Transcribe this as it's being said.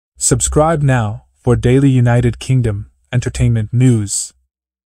Subscribe now for daily United Kingdom entertainment news.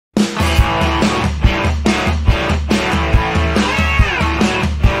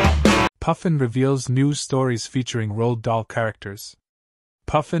 Puffin reveals new stories featuring Roald Dahl characters.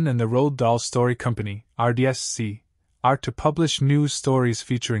 Puffin and the Roald Dahl Story Company, RDSC, are to publish new stories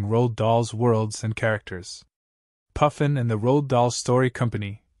featuring Roald Dahl's worlds and characters. Puffin and the Roald Dahl Story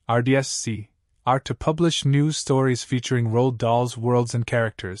Company, RDSC, are to publish new stories featuring Roald Dahl's worlds and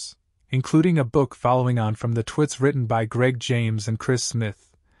characters, including a book following on from the Twits written by Greg James and Chris Smith,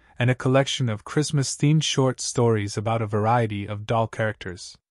 and a collection of Christmas-themed short stories about a variety of Dahl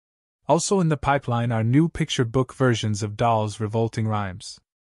characters. Also in the pipeline are new picture book versions of Dahl's Revolting rhymes.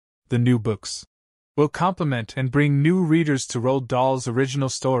 The new books will complement and bring new readers to Roald Dahl's original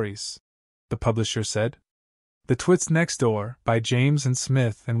stories, the publisher said. The Twits Next Door, by James and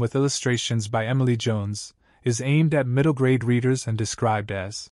Smith and with illustrations by Emily Jones, is aimed at middle-grade readers and described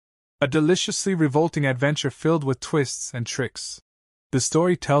as a deliciously revolting adventure filled with twists and tricks. The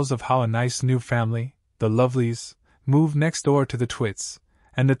story tells of how a nice new family, the Lovelies, move next door to the Twits,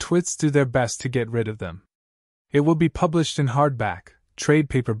 and the Twits do their best to get rid of them. It will be published in hardback, trade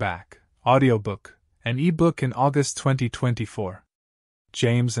paperback, audiobook, and ebook in August 2024.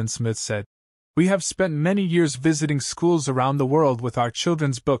 James and Smith said, "We have spent many years visiting schools around the world with our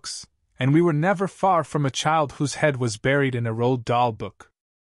children's books, and we were never far from a child whose head was buried in a Roald Dahl book.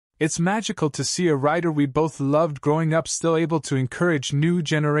 It's magical to see a writer we both loved growing up still able to encourage new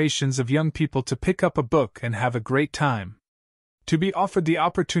generations of young people to pick up a book and have a great time. To be offered the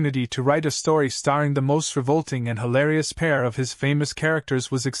opportunity to write a story starring the most revolting and hilarious pair of his famous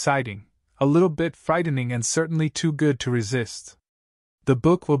characters was exciting, a little bit frightening and certainly too good to resist." The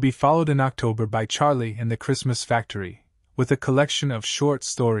book will be followed in October by Charlie and the Christmas Factory, with a collection of short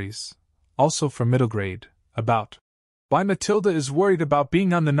stories, also for middle grade, about why Matilda is worried about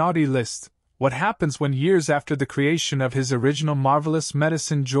being on the naughty list, what happens when years after the creation of his original marvelous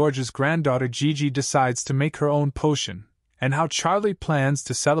medicine George's granddaughter Gigi decides to make her own potion, and how Charlie plans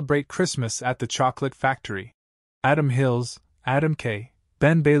to celebrate Christmas at the chocolate factory. Adam Hills, Adam Kay,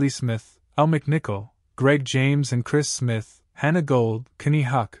 Ben Bailey Smith, Elle McNichol, Greg James and Chris Smith, Hannah Gold, Kenny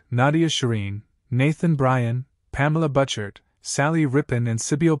Huck, Nadia Shireen, Nathan Bryan, Pamela Butchert, Sally Rippin and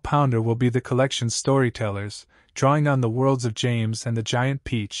Sibyl Pounder will be the collection's storytellers, drawing on the worlds of James and the Giant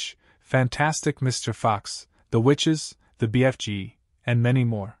Peach, Fantastic Mr. Fox, The Witches, the BFG, and many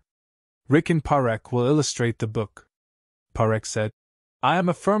more. Rick and Parek will illustrate the book. Parek said, "I am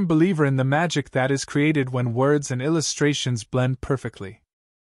a firm believer in the magic that is created when words and illustrations blend perfectly.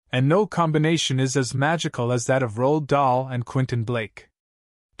 And no combination is as magical as that of Roald Dahl and Quentin Blake.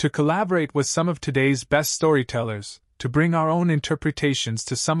 To collaborate with some of today's best storytellers, to bring our own interpretations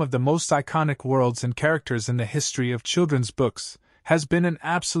to some of the most iconic worlds and characters in the history of children's books, has been an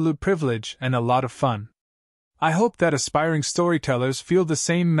absolute privilege and a lot of fun. I hope that aspiring storytellers feel the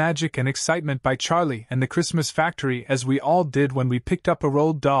same magic and excitement by Charlie and the Christmas Factory as we all did when we picked up a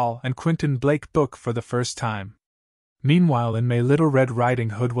Roald Dahl and Quentin Blake book for the first time." Meanwhile, in May, Little Red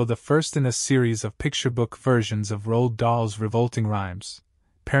Riding Hood will the first in a series of picture book versions of Roald Dahl's Revolting rhymes,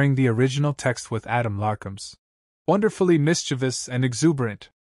 pairing the original text with Adam Larkham's wonderfully mischievous and exuberant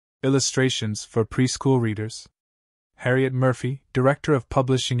illustrations for preschool readers. Harriet Murphy, director of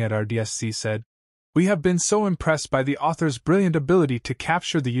publishing at RDSC, said, "We have been so impressed by the author's brilliant ability to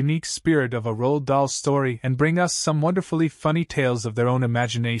capture the unique spirit of a Roald Dahl story and bring us some wonderfully funny tales of their own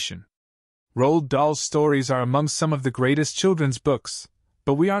imagination. Roald Dahl's stories are among some of the greatest children's books,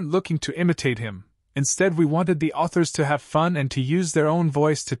 but we aren't looking to imitate him. Instead, we wanted the authors to have fun and to use their own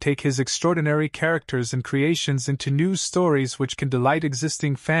voice to take his extraordinary characters and creations into new stories which can delight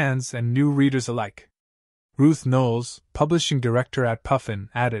existing fans and new readers alike." Ruth Knowles, publishing director at Puffin,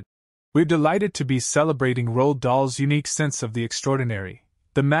 added, "We're delighted to be celebrating Roald Dahl's unique sense of the extraordinary,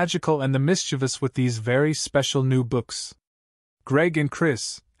 the magical and the mischievous with these very special new books. Greg and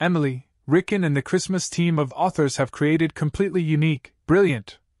Chris, Emily, Rickon and the Christmas team of authors have created completely unique,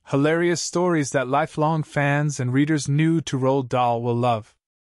 brilliant, hilarious stories that lifelong fans and readers new to Roald Dahl will love.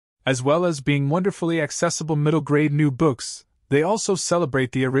 As well as being wonderfully accessible middle-grade new books, they also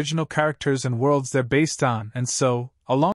celebrate the original characters and worlds they're based on, and so, along